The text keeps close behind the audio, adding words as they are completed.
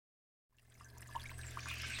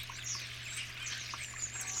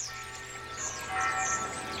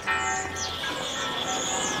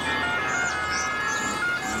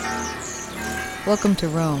Welcome to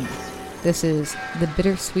Rome. This is The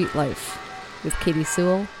Bittersweet Life with Katie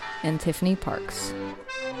Sewell and Tiffany Parks.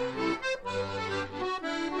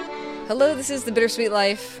 Hello, this is The Bittersweet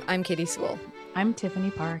Life. I'm Katie Sewell. I'm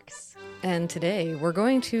Tiffany Parks. And today we're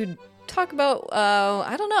going to talk about,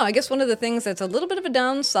 I guess one of the things that's a little bit of a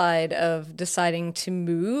downside of deciding to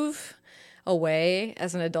move away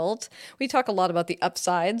as an adult. We talk a lot about the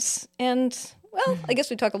upsides and, well, I guess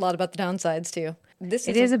we talk a lot about the downsides too.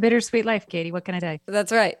 It is a bittersweet life, Katie. What can I say?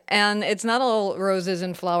 That's right. And it's not all roses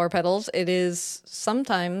and flower petals. It is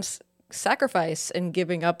sometimes sacrifice and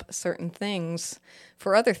giving up certain things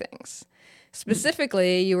for other things.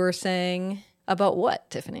 Specifically, you were saying about what,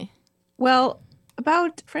 Tiffany? Well,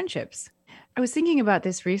 about friendships. I was thinking about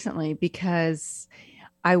this recently because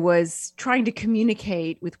I was trying to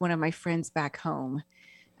communicate with one of my friends back home.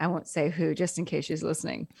 I won't say who, just in case she's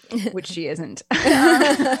listening, which she isn't.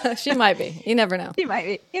 She might be. You never know. She might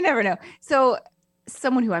be. You never know. So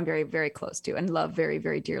someone who I'm very, very close to and love very,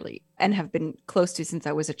 very dearly and have been close to since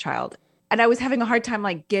I was a child. And I was having a hard time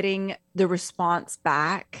like getting the response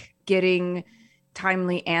back, getting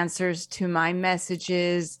timely answers to my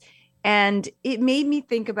messages. And it made me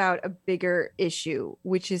think about a bigger issue,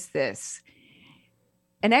 which is this.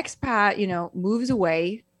 An expat, moves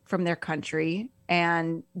away from their country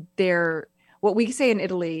and they're, what we say in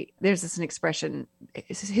Italy, there's this an expression,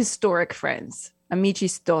 historic friends, amici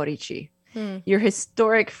storici. Your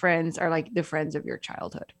historic friends are like the friends of your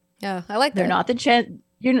childhood. Yeah, I like that. They're not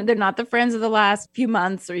they're not the friends of the last few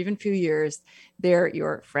months or even few years. They're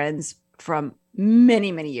your friends from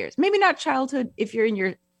many, many years. Maybe not childhood. If you're in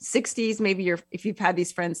your 60s, maybe if you've had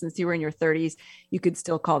these friends since you were in your 30s, you could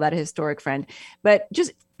still call that a historic friend. But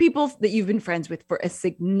just people that you've been friends with for a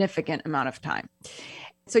significant amount of time.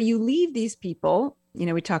 So you leave these people,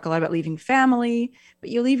 we talk a lot about leaving family, but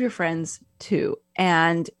you leave your friends too.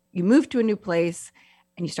 And you move to a new place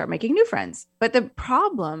and you start making new friends. But the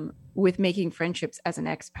problem with making friendships as an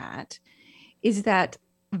expat is that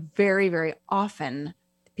very, very often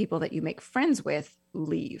the people that you make friends with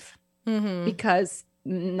leave because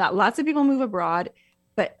not lots of people move abroad,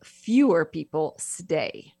 but fewer people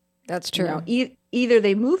stay. That's true. Either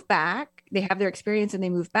they move back, they have their experience and they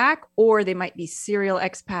move back, or they might be serial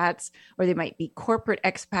expats, or they might be corporate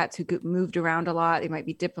expats who get moved around a lot. They might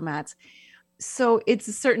be diplomats. So it's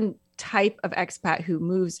a certain type of expat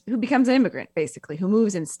who becomes an immigrant, basically, who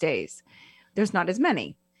moves and stays. There's not as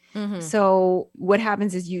many. So what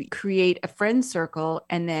happens is you create a friend circle,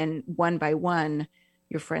 and then one by one,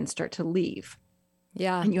 your friends start to leave.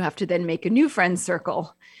 Yeah. And you have to then make a new friend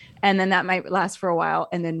circle. And then that might last for a while.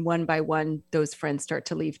 And then one by one, those friends start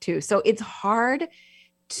to leave too. So it's hard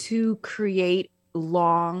to create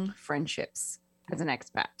long friendships as an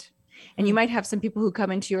expat. And you might have some people who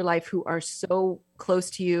come into your life who are so close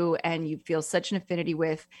to you and you feel such an affinity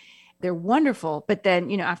with. They're wonderful. But then,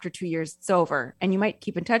 after 2 years, it's over. And you might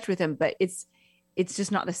keep in touch with them, but it's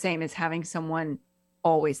just not the same as having someone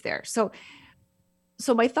always there. So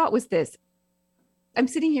my thought was this. I'm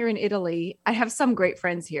sitting here in Italy. I have some great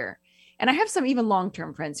friends here, and I have some even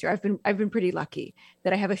long-term friends here. I've been pretty lucky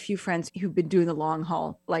that I have a few friends who've been doing the long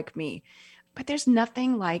haul like me, but there's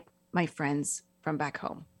nothing like my friends from back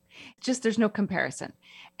home. There's no comparison.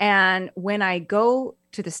 And when I go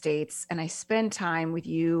to the States and I spend time with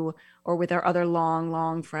you or with our other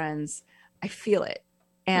long friends, I feel it.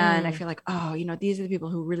 And I feel like, these are the people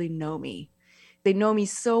who really know me. They know me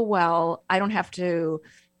so well. I don't have to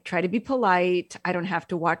try to be polite. I don't have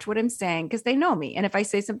to watch what I'm saying because they know me. And if I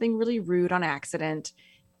say something really rude on accident,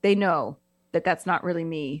 they know that that's not really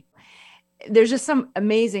me. There's just some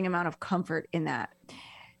amazing amount of comfort in that.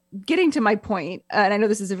 Getting to my point, and I know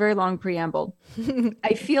this is a very long preamble,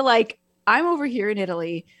 I feel like I'm over here in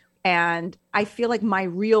Italy and I feel like my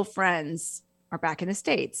real friends are back in the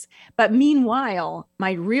States. But meanwhile,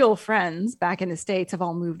 my real friends back in the States have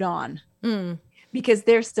all moved on. Because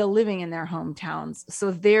they're still living in their hometowns.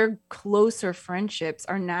 So their closer friendships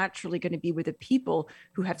are naturally going to be with the people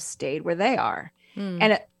who have stayed where they are.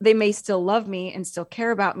 And they may still love me and still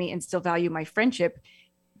care about me and still value my friendship.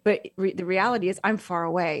 But the reality is I'm far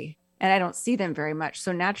away and I don't see them very much.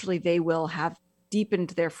 So naturally they will have deepened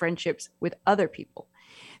their friendships with other people.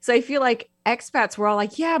 So I feel like expats were all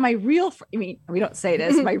like, yeah, my real, we don't say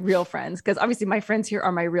this, my real friends, because obviously my friends here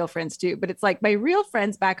are my real friends too, but it's like my real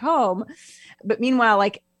friends back home. But meanwhile,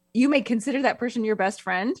 like you may consider that person your best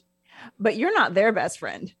friend, but you're not their best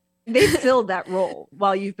friend. They filled that role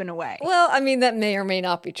while you've been away. Well, that may or may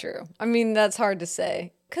not be true. That's hard to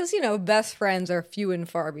say because, best friends are few and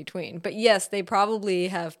far between. But yes, they probably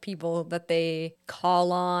have people that they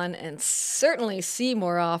call on and certainly see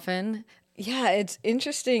more often. Yeah, it's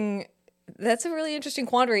interesting That's a really interesting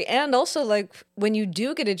quandary. And also, like, when you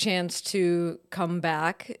do get a chance to come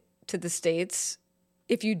back to the States,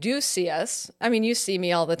 if you do see us, I mean, you see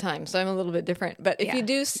me all the time, so I'm a little bit different. But if you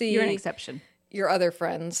do see you're an exception. Your other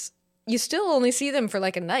friends, you still only see them for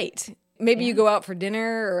like a night. Maybe you go out for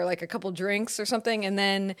dinner or like a couple drinks or something, and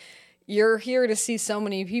then you're here to see so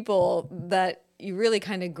many people that you really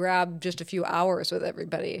kind of grab just a few hours with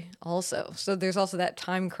everybody also. So there's also that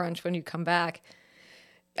time crunch when you come back.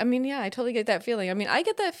 I mean, yeah, I totally get that feeling. I mean, I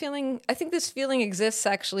get that feeling. I think this feeling exists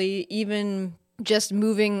actually even just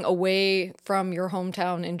moving away from your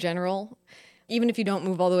hometown in general, even if you don't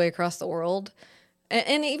move all the way across the world.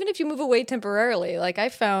 And even if you move away temporarily, like I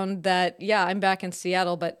found that, yeah, I'm back in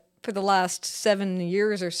Seattle, but for the last 7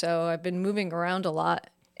 years or so, I've been moving around a lot.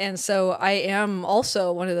 And so I am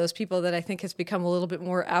also one of those people that I think has become a little bit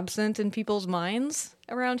more absent in people's minds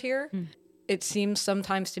around here. It seems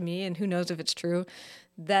sometimes to me, and who knows if it's true,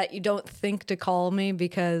 that you don't think to call me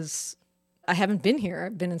because I haven't been here.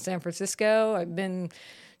 I've been in San Francisco. I've been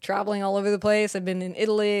traveling all over the place. I've been in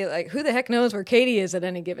Italy. Like, who the heck knows where Katie is at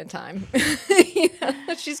any given time?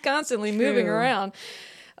 She's constantly moving around.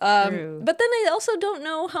 But then I also don't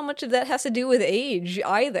know how much of that has to do with age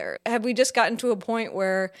either. Have we just gotten to a point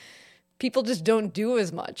where people just don't do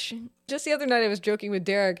as much? Just the other night I was joking with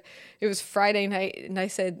Derek. It was Friday night, and I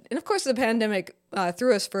said, and of course the pandemic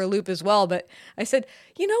threw us for a loop as well, but I said,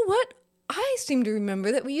 you know what? I seem to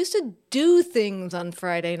remember that we used to do things on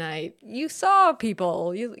Friday night. You saw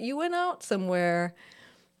people. You went out somewhere.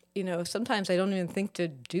 You know, sometimes I don't even think to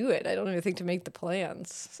do it. I don't even think to make the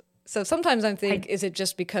plans. So sometimes I think, is it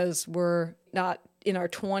just because we're not in our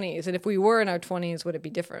 20s? And if we were in our 20s, would it be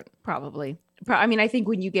different? Probably. I mean, I think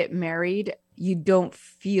when you get married, you don't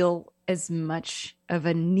feel as much of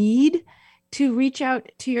a need to reach out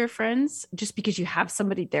to your friends just because you have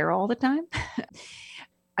somebody there all the time.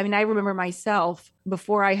 I mean, I remember myself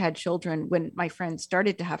before I had children, when my friends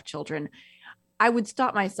started to have children, I would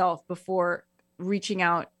stop myself before reaching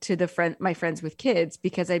out to my friends with kids,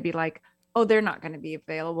 because I'd be like, oh, they're not going to be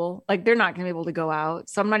available. Like, they're not going to be able to go out.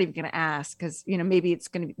 So I'm not even going to ask, because, you know, maybe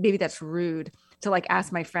that's rude to like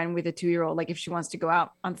ask my friend with a 2-year-old, like if she wants to go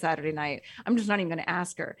out on Saturday night. I'm just not even going to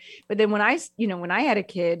ask her. But then when I had a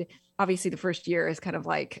kid, obviously the first year is kind of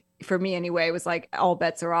like, for me anyway, it was like all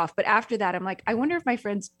bets are off. But after that, I'm like, I wonder if my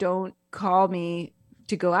friends don't call me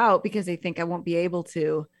to go out because they think I won't be able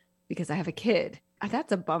to because I have a kid.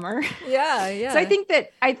 That's a bummer. Yeah. So I think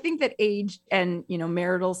that age and, you know,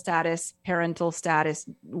 marital status, parental status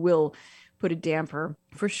will put a damper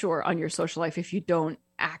for sure on your social life if you don't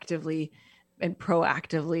actively and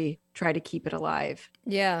proactively try to keep it alive.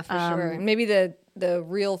 Yeah, for sure. And maybe the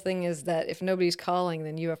real thing is that if nobody's calling,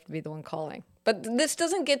 then you have to be the one calling. But this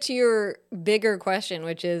doesn't get to your bigger question,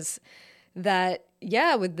 which is that,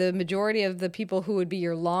 yeah, with the majority of the people who would be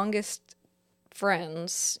your longest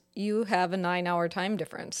friends, you have a 9-hour time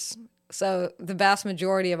difference. So the vast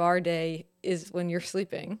majority of our day is when you're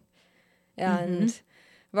sleeping, and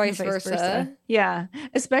vice versa. Yeah,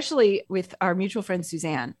 especially with our mutual friend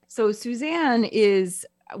Suzanne. So Suzanne is,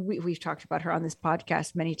 we've talked about her on this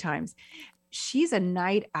podcast many times. She's a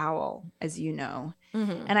night owl, as you know.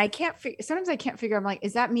 And sometimes I can't figure, I'm like,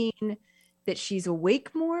 does that mean that she's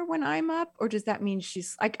awake more when I'm up? Or does that mean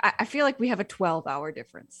she's like, I feel like we have a 12-hour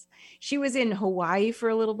difference. She was in Hawaii for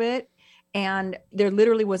a little bit, and there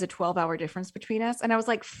literally was a 12-hour difference between us. And I was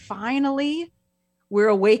like, finally, we're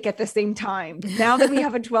awake at the same time. Now that we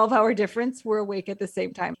have a 12-hour difference, we're awake at the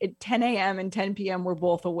same time. At 10 a.m. and 10 p.m., we're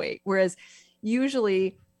both awake. Whereas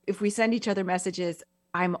usually if we send each other messages,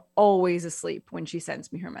 I'm always asleep when she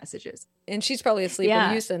sends me her messages. And she's probably asleep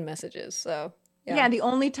when you send messages. So yeah, the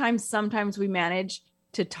only time sometimes we manage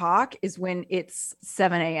to talk is when it's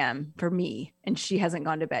 7 a.m. for me and she hasn't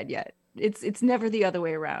gone to bed yet. It's never the other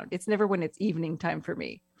way around. It's never when it's evening time for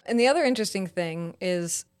me. And the other interesting thing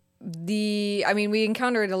is we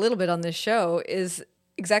encounter it a little bit on this show, is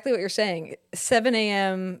exactly what you're saying. 7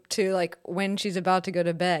 a.m. to like when she's about to go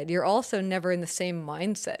to bed. You're also never in the same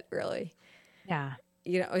mindset, really. Yeah.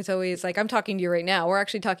 You know, it's always like, I'm talking to you right now. We're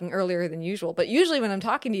actually talking earlier than usual. But usually when I'm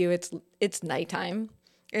talking to you, it's nighttime.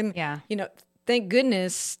 And, you know, thank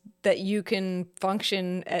goodness that you can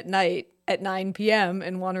function at night at 9 p.m.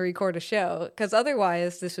 and want to record a show, because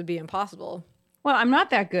otherwise this would be impossible. Well, I'm not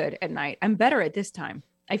that good at night. I'm better at this time.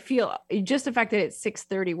 I feel just the fact that it's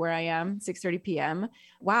 6:30 where I am, 6:30 p.m.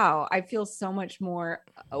 Wow, I feel so much more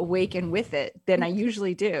awake and with it than I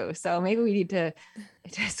usually do. So maybe we need to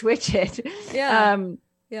switch it. Yeah.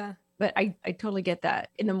 But I totally get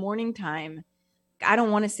that. In the morning time, I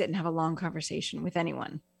don't want to sit and have a long conversation with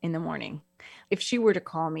anyone in the morning. If she were to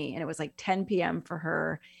call me and it was like 10 p.m. for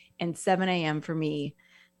her and 7 a.m. for me,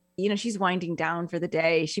 she's winding down for the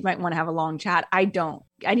day. She might want to have a long chat. I don't.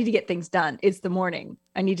 I need to get things done. It's the morning.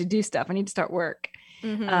 I need to do stuff. I need to start work.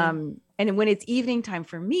 And when it's evening time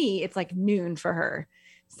for me, it's like noon for her.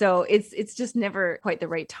 So it's just never quite the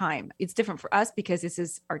right time. It's different for us because this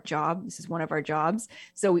is our job. This is one of our jobs.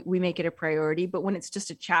 So we make it a priority. But when it's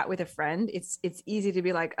just a chat with a friend, it's easy to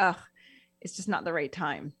be like, ugh, it's just not the right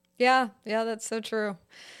time. Yeah, that's so true.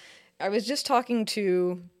 I was just talking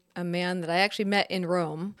to a man that I actually met in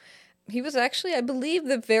Rome. He was actually, I believe,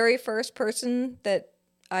 the very first person that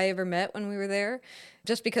I ever met when we were there,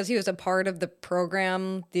 just because he was a part of the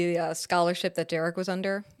program, the scholarship that Derek was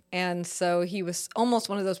under. And so he was almost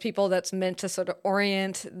one of those people that's meant to sort of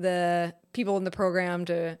orient the people in the program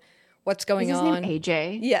to what's going on. Is his name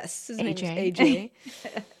AJ? Yes, his name is AJ.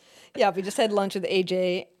 Yeah, we just had lunch with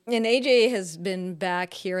AJ. And AJ has been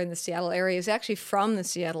back here in the Seattle area. He's actually from the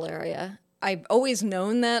Seattle area. I've always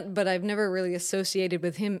known that, but I've never really associated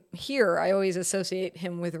with him here. I always associate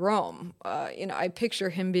him with Rome. I picture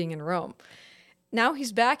him being in Rome. Now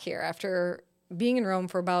he's back here after being in Rome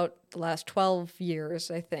for about the last 12 years,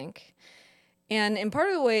 I think. And part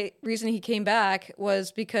of the reason he came back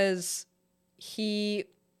was because he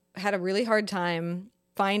had a really hard time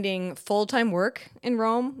finding full-time work in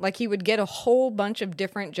Rome. Like, he would get a whole bunch of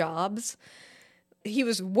different jobs. He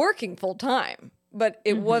was working full-time, but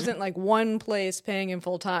it wasn't like one place paying him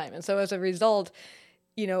full-time. And so as a result,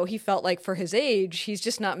 he felt like for his age, he's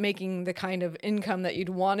just not making the kind of income that you'd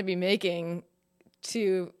want to be making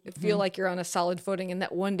to feel like you're on a solid footing and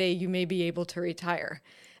that one day you may be able to retire.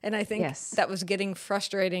 And I think that was getting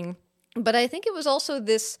frustrating. But I think it was also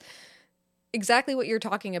this, exactly what you're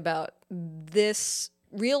talking about, this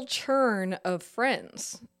real churn of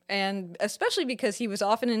friends. And especially because he was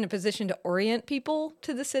often in a position to orient people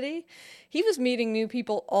to the city, he was meeting new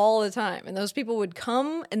people all the time. And those people would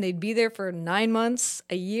come and they'd be there for 9 months,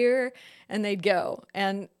 a year, and they'd go.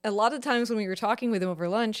 And a lot of times when we were talking with him over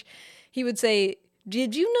lunch, he would say,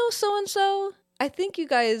 "Did you know so-and-so? I think you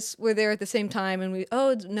guys were there at the same time." And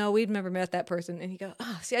no, we'd never met that person. And he'd go,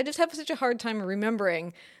 see, I just have such a hard time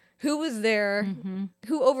remembering who was there,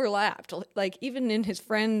 who overlapped. Like, even in his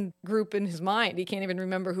friend group in his mind, he can't even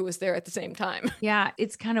remember who was there at the same time. Yeah,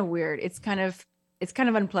 it's kind of weird. It's kind of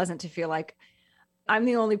unpleasant to feel like I'm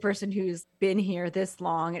the only person who's been here this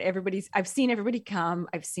long, and I've seen everybody come,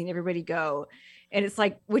 I've seen everybody go. And it's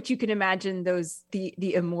like what you can imagine,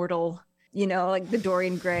 the immortal, like the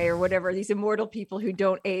Dorian Gray or whatever, these immortal people who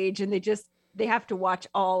don't age, and they have to watch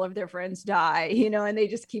all of their friends die, and they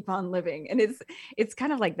just keep on living. And it's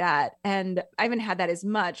kind of like that. And I haven't had that as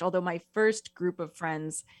much, although my first group of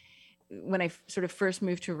friends, when I sort of first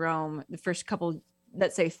moved to Rome, the first couple,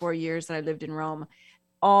 let's say 4 years that I lived in Rome,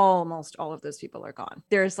 almost all of those people are gone.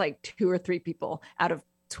 There's like 2 or 3 people out of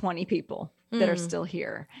 20 people that are still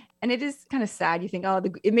here. And it is kind of sad. You think,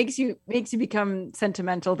 it makes you become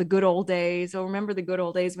sentimental. The good old days. Oh, remember the good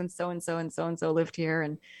old days when so-and-so and so-and-so lived here.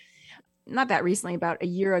 And not that recently, about a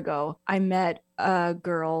year ago, I met a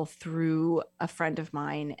girl through a friend of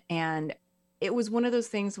mine. And it was one of those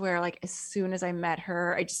things where, like, as soon as I met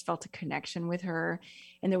her, I just felt a connection with her.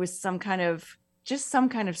 And there was some kind of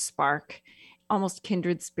spark, almost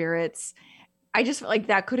kindred spirits. I just felt like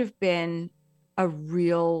that could have been a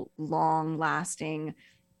real long lasting,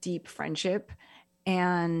 deep friendship.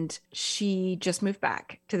 And she just moved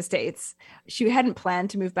back to the States. She hadn't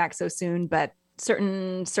planned to move back so soon, but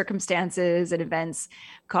certain circumstances and events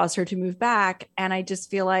caused her to move back. And I just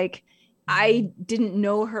feel like I didn't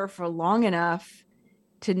know her for long enough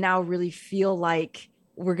to now really feel like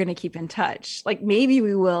we're going to keep in touch. Like, maybe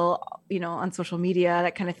we will, on social media,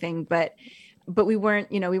 that kind of thing. But we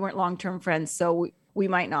weren't long-term friends. So we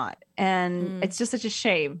might not. And it's just such a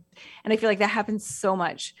shame. And I feel like that happens so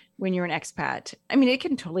much when you're an expat. I mean, it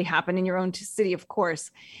can totally happen in your own city, of course.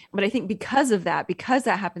 But I think because that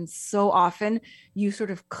happens so often, you sort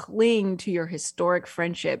of cling to your historic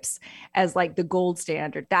friendships as like the gold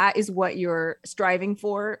standard. That is what you're striving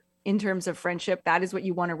for in terms of friendship. That is what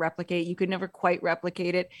you want to replicate. You could never quite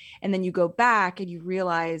replicate it. And then you go back and you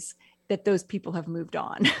realize that those people have moved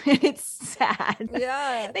on. It's sad.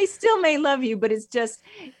 Yeah. They still may love you, but it's just,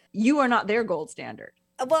 you are not their gold standard.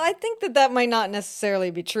 Well, I think that might not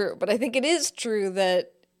necessarily be true, but I think it is true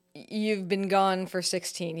that you've been gone for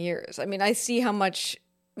 16 years. I mean, I see how much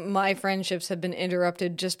my friendships have been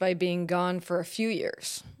interrupted just by being gone for a few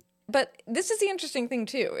years. But this is the interesting thing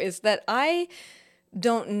too, is that I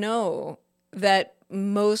don't know that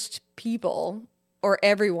most people or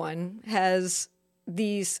everyone has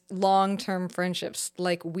these long-term friendships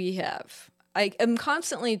like we have. I am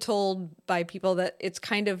constantly told by people that it's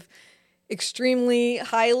extremely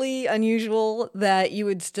highly unusual that you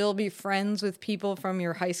would still be friends with people from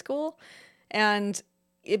your high school. And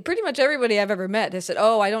pretty much everybody I've ever met has said,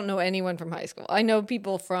 oh, I don't know anyone from high school. I know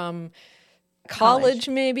people from college,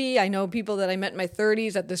 maybe. I know people that I met in my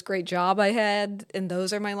 30s at this great job I had, and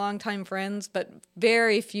those are my longtime friends. But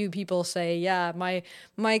very few people say, yeah,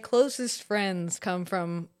 my closest friends come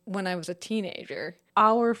from when I was a teenager.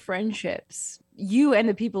 Our friendships, you and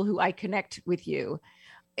the people who I connect with you,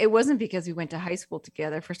 it wasn't because we went to high school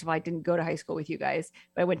together. First of all, I didn't go to high school with you guys,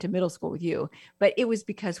 but I went to middle school with you. But it was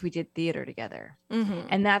because we did theater together. Mm-hmm.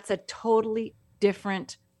 And that's a totally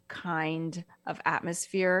different kind of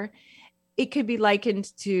atmosphere. It could be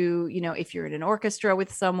likened to, you know, if you're in an orchestra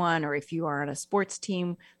with someone, or if you are on a sports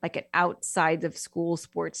team, like an outside of school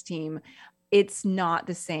sports team. It's not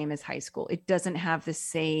the same as high school. It doesn't have the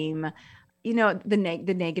same, you know, the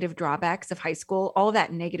negative drawbacks of high school, all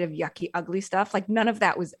that negative, yucky, ugly stuff. Like none of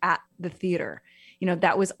that was at the theater. You know,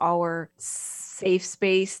 that was our safe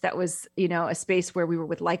space. That was, you know, a space where we were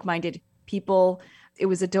with like-minded people. It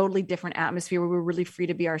was a totally different atmosphere where we were really free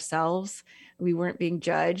to be ourselves. We weren't being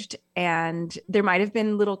judged. And there might have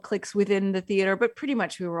been little cliques within the theater, but pretty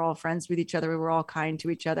much we were all friends with each other. We were all kind to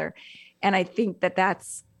each other. And I think that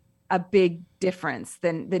that's a big difference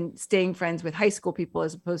than staying friends with high school people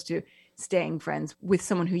as opposed to staying friends with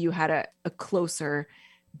someone who you had a closer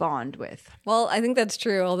bond with. Well, I think that's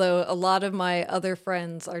true, although a lot of my other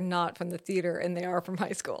friends are not from the theater and they are from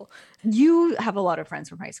high school. You have a lot of friends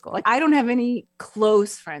from high school. Like, I don't have any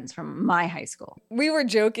close friends from my high school. We were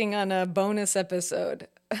joking on a bonus episode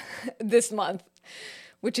this month,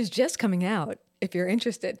 which is just coming out. If you're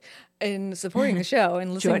interested in supporting the show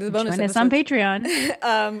and listening to the bonus episodes. Join us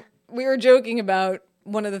on Patreon. We were joking about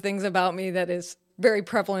one of the things about me that is very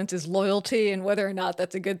prevalent is loyalty, and whether or not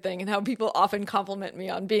that's a good thing, and how people often compliment me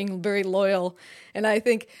on being very loyal. And I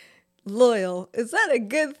think, loyal, is that a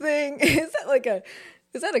good thing? Is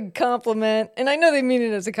that a compliment? And I know they mean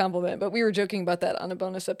it as a compliment, but we were joking about that on a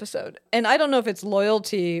bonus episode. And I don't know if it's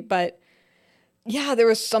loyalty, but yeah, there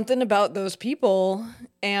was something about those people,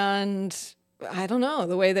 and I don't know,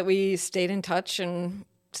 the way that we stayed in touch and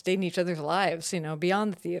stayed in each other's lives, you know,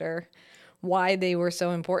 beyond the theater, why they were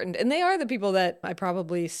so important. And they are the people that I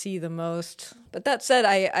probably see the most. But that said,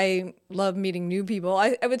 I love meeting new people.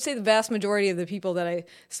 I would say the vast majority of the people that I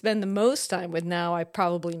spend the most time with now, I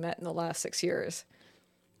probably met in the last 6 years.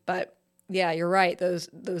 But yeah, you're right. Those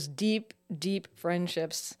deep, deep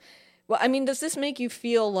friendships. Well, I mean, does this make you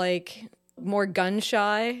feel like more gun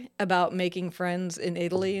shy about making friends in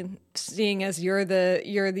Italy, seeing as you're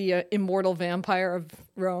the immortal vampire of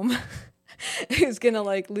Rome? Who's gonna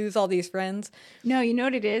like lose all these friends? No, you know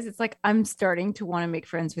what it is? It's like I'm starting to want to make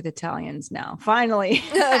friends with Italians now. Finally.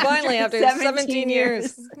 Finally, after 17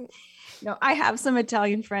 years. No, I have some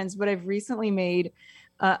Italian friends, but I've recently made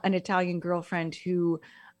an Italian girlfriend who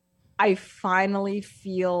I finally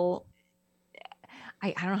feel,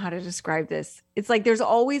 I don't know how to describe this. It's like there's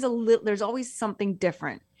always something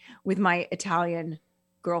different with my Italian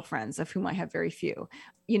girlfriends, of whom I have very few.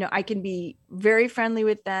 You know, I can be very friendly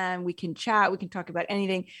with them. We can chat, we can talk about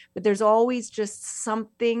anything, but there's always just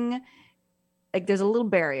something, like there's a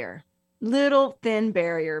little thin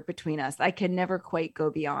barrier between us. I can never quite go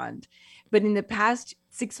beyond. But in the past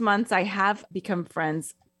 6 months, I have become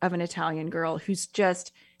friends of an Italian girl who's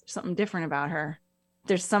just something different about her.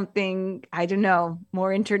 There's something, I don't know,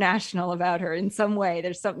 more international about her in some way.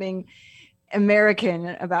 There's something American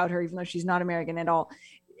about her, even though she's not American at all.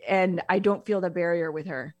 And I don't feel the barrier with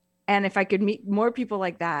her. And if I could meet more people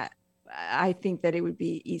like that, I think that it would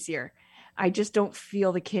be easier. I just don't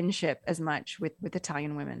feel the kinship as much with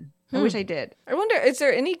Italian women. I wish I did. I wonder, is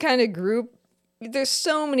there any kind of group? There's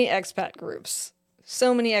so many expat groups,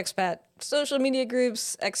 so many expat social media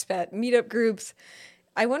groups, expat meetup groups.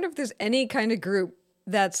 I wonder if there's any kind of group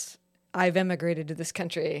that's, I've emigrated to this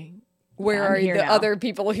country. Where are the other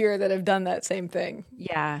people here that have done that same thing?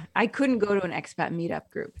 Yeah, I couldn't go to an expat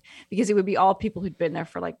meetup group because it would be all people who'd been there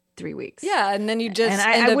for like 3 weeks. Yeah, and then you just... And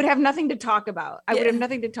I would have nothing to talk about. I would have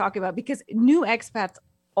nothing to talk about because new expats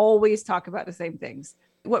always talk about the same things.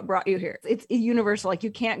 What brought you here? It's universal. Like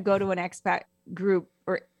you can't go to an expat group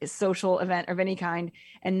or a social event of any kind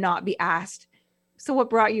and not be asked, so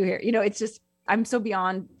what brought you here? You know, it's just... I'm so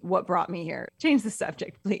beyond what brought me here. Change the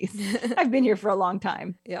subject, please. I've been here for a long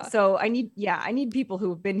time. Yeah. So I need people who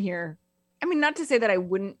have been here. I mean, not to say that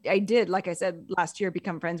I did, like I said, last year,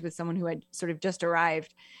 become friends with someone who had sort of just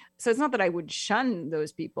arrived. So it's not that I would shun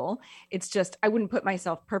those people. It's just, I wouldn't put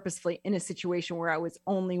myself purposefully in a situation where I was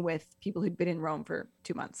only with people who'd been in Rome for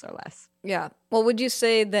 2 months or less. Yeah. Well, would you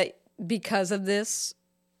say that because of this,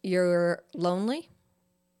 you're lonely?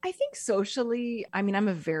 I think socially, I mean, I'm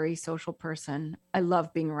a very social person. I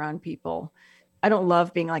love being around people. I don't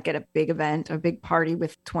love being like at a big event, a big party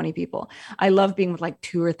with 20 people. I love being with like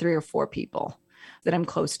two or three or four people that I'm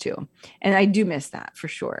close to. And I do miss that for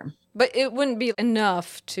sure. But it wouldn't be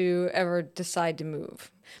enough to ever decide to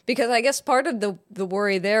move. Because I guess part of the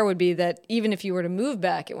worry there would be that even if you were to move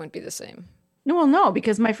back, it wouldn't be the same. No, well, no,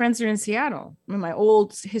 because my friends are in Seattle. I mean, my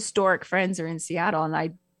old historic friends are in Seattle, and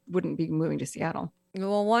I wouldn't be moving to Seattle.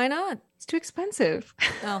 Well, why not? It's too expensive.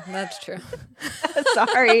 Oh, that's true.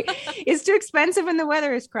 Sorry. It's too expensive and the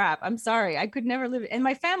weather is crap. I'm sorry. I could never live, and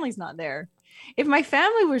my family's not there. If my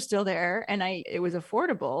family were still there and it was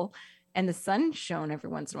affordable and the sun shone every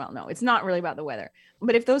once in a while, no, it's not really about the weather.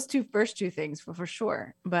 But if those first two things, for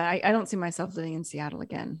sure. But I don't see myself living in Seattle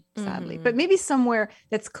again, sadly. But maybe somewhere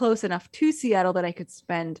that's close enough to Seattle that I could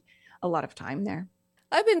spend a lot of time there.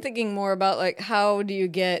 I've been thinking more about like how do you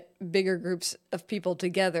get bigger groups of people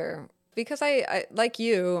together? Because I like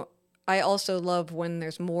you, I also love when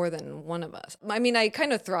there's more than one of us. I mean, I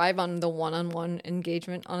kind of thrive on the one-on-one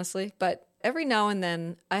engagement, honestly, but every now and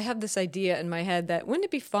then I have this idea in my head that wouldn't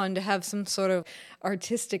it be fun to have some sort of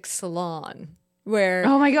artistic salon where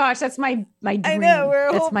oh my gosh, that's my dream. I know,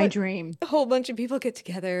 where that's my dream. A whole bunch of people get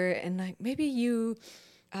together and like maybe you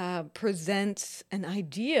present an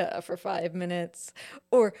idea for 5 minutes,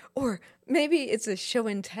 or maybe it's a show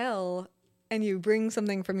and tell, and you bring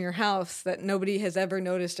something from your house that nobody has ever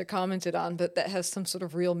noticed or commented on, but that has some sort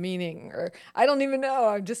of real meaning. Or I don't even know.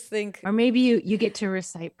 I just think, or maybe you get to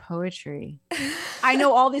recite poetry. I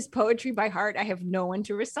know all this poetry by heart. I have no one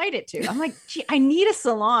to recite it to. I'm like, gee, I need a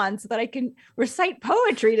salon so that I can recite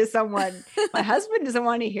poetry to someone. My husband doesn't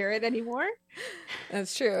want to hear it anymore.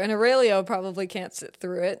 That's true. And Aurelio probably can't sit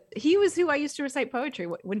through it. He was who I used to recite poetry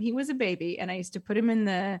when he was a baby, and I used to put him in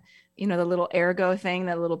the little ergo thing,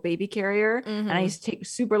 that little baby carrier. And I used to take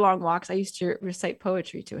super long walks. I used to recite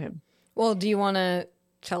poetry to him. Well, do you want to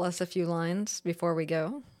tell us a few lines before we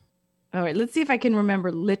go? All right, let's see if I can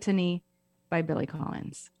remember Litany by Billy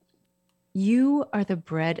Collins. You are the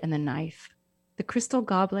bread and the knife, the crystal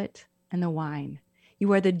goblet and the wine.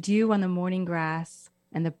 You are the dew on the morning grass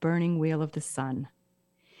and the burning wheel of the sun.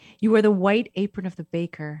 You are the white apron of the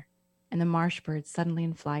baker and the marsh bird suddenly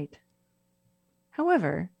in flight.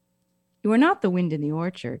 However, you are not the wind in the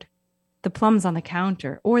orchard, the plums on the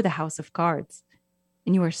counter, or the house of cards,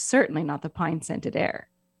 and you are certainly not the pine-scented air.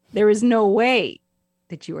 There is no way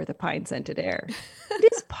that you are the pine-scented air.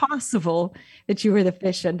 It is possible that you are the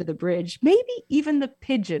fish under the bridge, maybe even the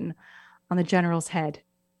pigeon on the general's head.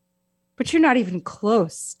 But you're not even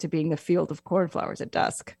close to being the field of cornflowers at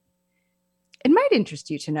dusk. It might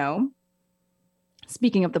interest you to know,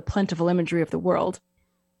 speaking of the plentiful imagery of the world,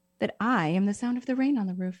 that I am the sound of the rain on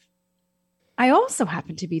the roof. I also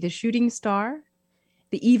happen to be the shooting star,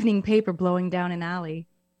 the evening paper blowing down an alley,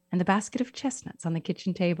 and the basket of chestnuts on the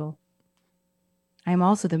kitchen table. I am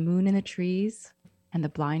also the moon in the trees and the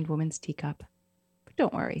blind woman's teacup. But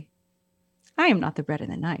don't worry, I am not the bread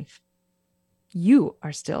and the knife. You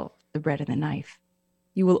are still the bread and the knife.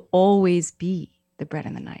 You will always be the bread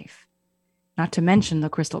and the knife, not to mention the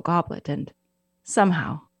crystal goblet and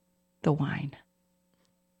somehow the wine.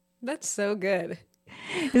 That's so good.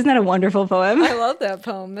 Isn't that a wonderful poem? I love that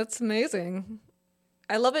poem. That's amazing.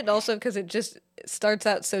 I love it also because it just starts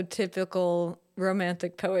out so typical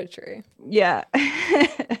romantic poetry. Yeah.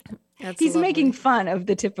 He's lovely. making fun of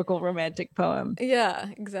the typical romantic poem. Yeah,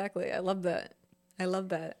 exactly. I love that. I love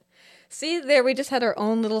that. See, there we just had our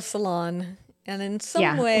own little salon. And in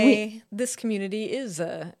some way, this community is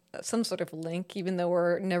some sort of link, even though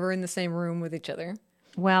we're never in the same room with each other.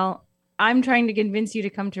 Well, I'm trying to convince you to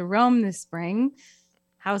come to Rome this spring.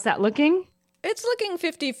 How's that looking? It's looking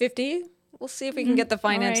 50-50. We'll see if we can get the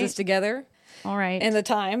finances together. All right. And the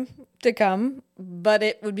time to come. But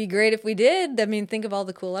it would be great if we did. I mean, think of all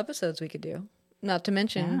the cool episodes we could do. Not to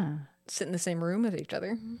mention sit in the same room with each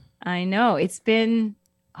other. I know. It's been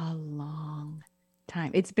a long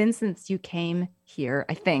time. It's been since you came here,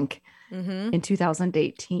 I think, in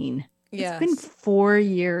 2018. Yes. It's been 4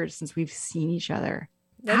 years since we've seen each other.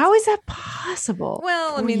 How is that possible?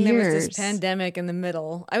 Well, I mean, there was this pandemic in the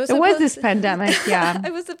middle. I was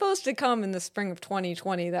supposed to come in the spring of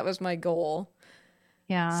 2020. That was my goal.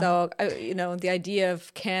 Yeah. So, the idea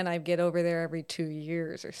of can I get over there every 2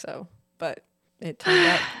 years or so? But it turned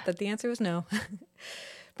out that the answer was no.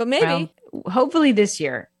 But maybe. Well, hopefully this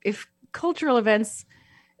year, if cultural events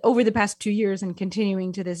over the past 2 years and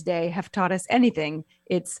continuing to this day have taught us anything,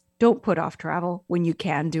 it's don't put off travel when you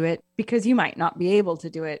can do it, because you might not be able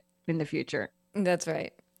to do it in the future. That's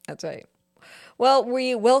right. That's right. Well,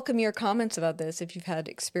 we welcome your comments about this. If you've had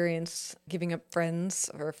experience giving up friends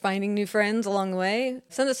or finding new friends along the way,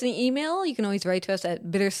 send us an email. You can always write to us at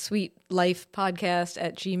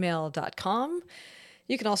bittersweetlifepodcast@gmail.com.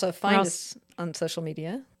 You can also find us on social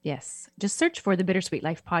media. Yes. Just search for the Bittersweet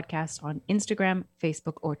Life Podcast on Instagram,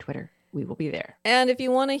 Facebook, or Twitter. We will be there. And if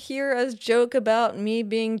you want to hear us joke about me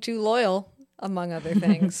being too loyal, among other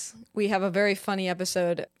things, we have a very funny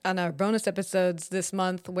episode on our bonus episodes this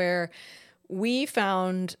month where we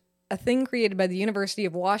found a thing created by the University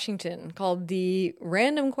of Washington called the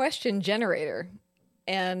Random Question Generator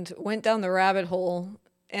and went down the rabbit hole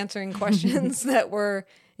answering questions that were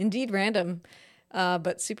indeed random,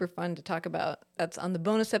 but super fun to talk about. That's on the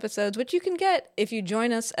bonus episodes, which you can get if you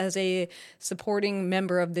join us as a supporting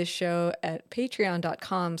member of this show at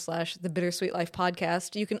patreon.com/The Bittersweet Life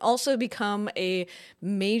Podcast. You can also become a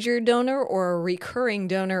major donor or a recurring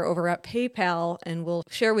donor over at PayPal, and we'll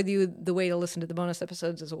share with you the way to listen to the bonus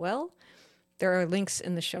episodes as well. There are links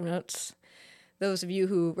in the show notes. Those of you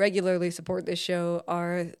who regularly support this show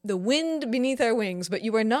are the wind beneath our wings, but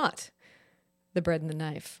you are not the bread and the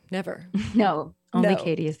knife. Never. No, only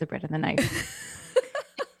Katie is the bread and the knife.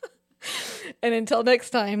 And until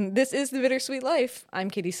next time, this is The Bittersweet Life.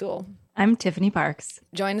 I'm Katie Sewell. I'm Tiffany Parks.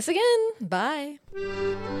 Join us again. Bye.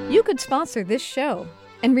 You could sponsor this show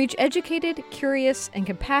and reach educated, curious, and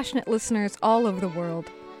compassionate listeners all over the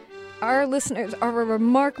world. Our listeners are a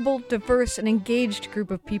remarkable, diverse, and engaged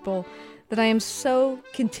group of people that I am so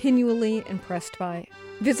continually impressed by.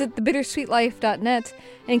 Visit thebittersweetlife.net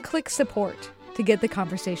and click support to get the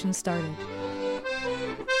conversation started.